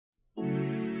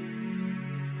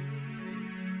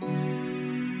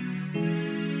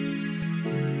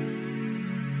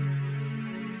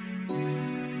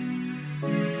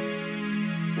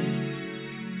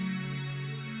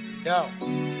Yo.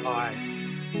 Alright.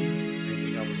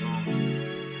 Maybe that was wrong.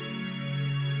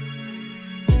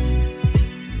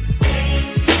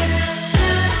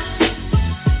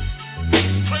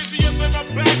 Crazier than a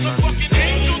batch of fucking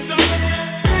angel dust.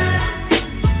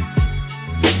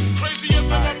 Crazier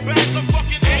than a batch of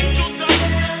fucking angel dust.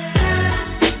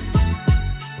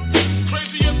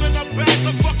 Crazier than a batch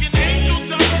of fucking angel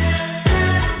dust.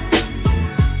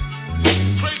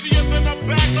 Crazier than a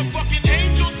batch of fucking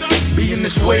angel dust. Being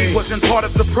this way wasn't part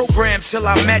of the program till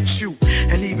I met you.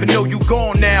 And even though you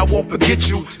gone now, I won't forget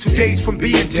you. 2 days from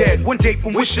being dead, 1 day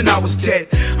from wishing I was dead.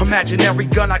 Imaginary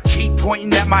gun I keep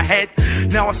pointing at my head.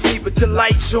 Now I sleep with the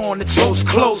lights on, the toes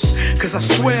close. Cause I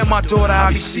swear, my daughter, I'll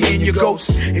be seeing your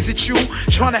ghost. Is it you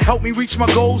trying to help me reach my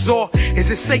goals? Or is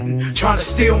it Satan trying to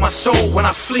steal my soul? When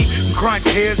I sleep and crying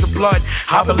tears of blood,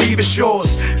 I believe it's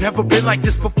yours. Never been like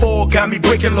this before, got me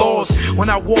breaking laws. When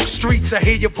I walk streets, I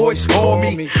hear your voice call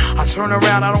me. I turn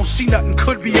around, I don't see nothing,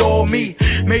 could be all me.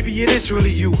 Maybe it is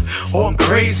really you, or I'm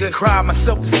crazy. Cried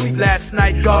myself to sleep last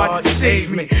night, God save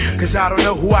me. Cause I don't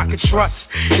know who I can trust.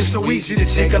 It's so easy to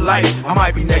take a life, I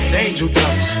might be next angel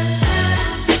dust.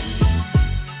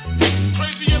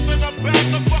 Crazier than a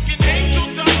batch of fucking angel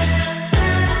dust.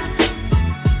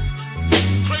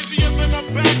 Crazier than a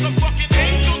batch of fucking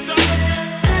angel dust.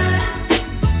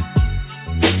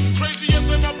 Crazier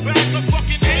than a batch of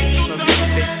fucking angel dust.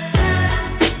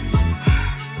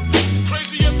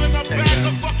 Crazier than a batch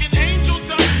of fucking angel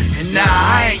dust. And nah,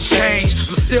 I ain't changed,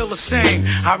 I'm still the same.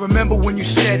 I remember when you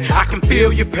said, I can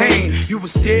feel your pain. You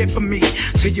was there for me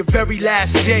till your very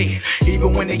last day.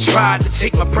 Even when they tried to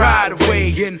take my pride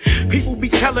away. And people be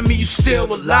telling me you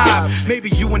still alive. Maybe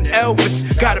you and Elvis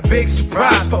got a big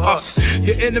surprise for us.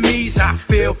 Your enemies, I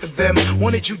feel for them.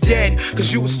 Wanted you dead,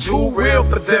 cause you was too real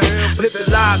for them. Lived the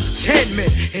lives of 10 men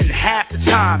in half the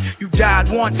time. You died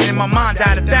once and my mind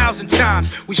died 1,000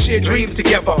 times. We shared dreams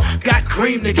together, got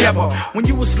cream together. When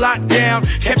you was locked down,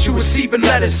 kept you receiving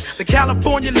letters. The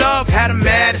California love had them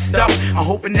mad and stuff. I'm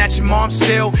hoping that your mom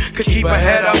still could keep her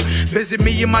head up. Visit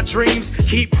me in my dreams,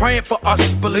 keep praying for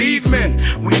us. Believe me,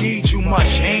 we need you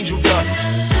much, angel dust.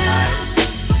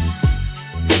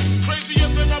 Crazier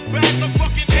than a batch of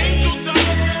fucking angel dust.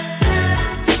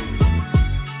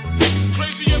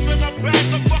 Crazier than a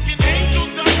batch of fucking angel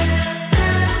dust.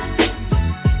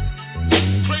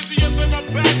 Crazier than a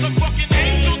batch of fucking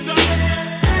angel dust.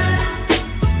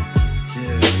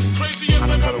 Crazier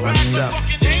than a batch of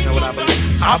fucking angel dust.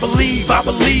 I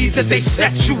believe that they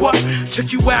set you up.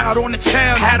 Took you out on the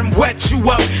town, had them wet you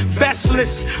up.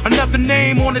 Vestless, another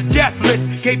name on the death list.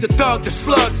 Gave the thug the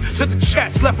slugs to the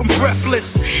chest, left them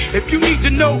breathless. If you need to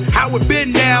know how it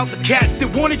been now, the cats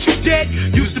that wanted you dead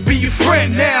used to be your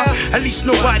friend now. At least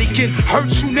nobody can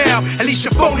hurt you now. At least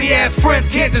your phony ass friends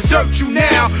can't desert you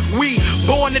now. We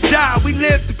born to die, we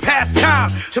live the past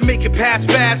time. To make it pass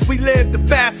fast, we live the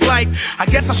fast life. I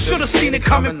guess I should've seen it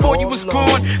coming before you was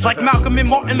gone. Like Malcolm and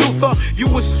Martin Luther, you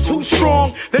was too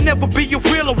strong. There'll never be a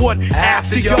realer one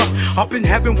after you. Up in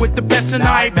heaven with the best and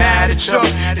I ain't mad at you.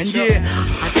 And yeah,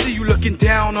 I see you looking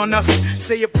down on us.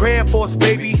 Say a prayer for us,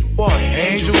 baby. What?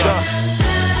 Angel dust.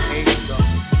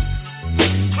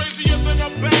 Crazier than a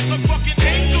batch of fucking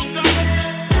angel dust.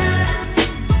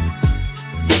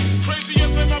 Crazier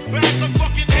than a batch of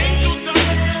fucking angel dust.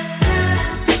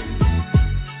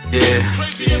 Yeah.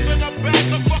 Crazier than a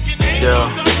batch of fucking angel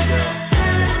dust.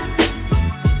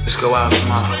 Let's go out,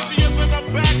 come on. Crazier than a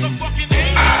batch of fucking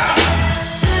angel dust.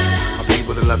 My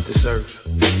people that left this earth.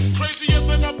 Crazier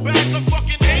than a batch of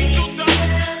fucking angel dust.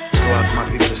 Let's go out to my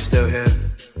people that's still here.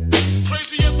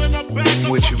 Crazier than a batch of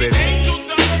With you, baby. fucking angel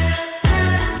dust.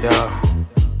 Yeah.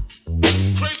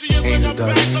 Crazier than Angel a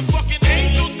batch dust. of fucking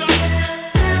angel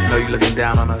dust. Know you looking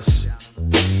down on us.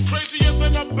 Crazier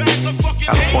than a batch of fucking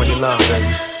California angel love, dust. baby.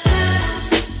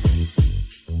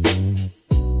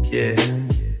 Yeah.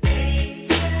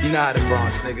 You know how the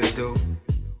Bronx niggas do.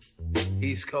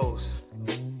 East Coast.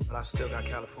 But I still got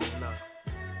California love.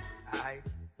 Alright?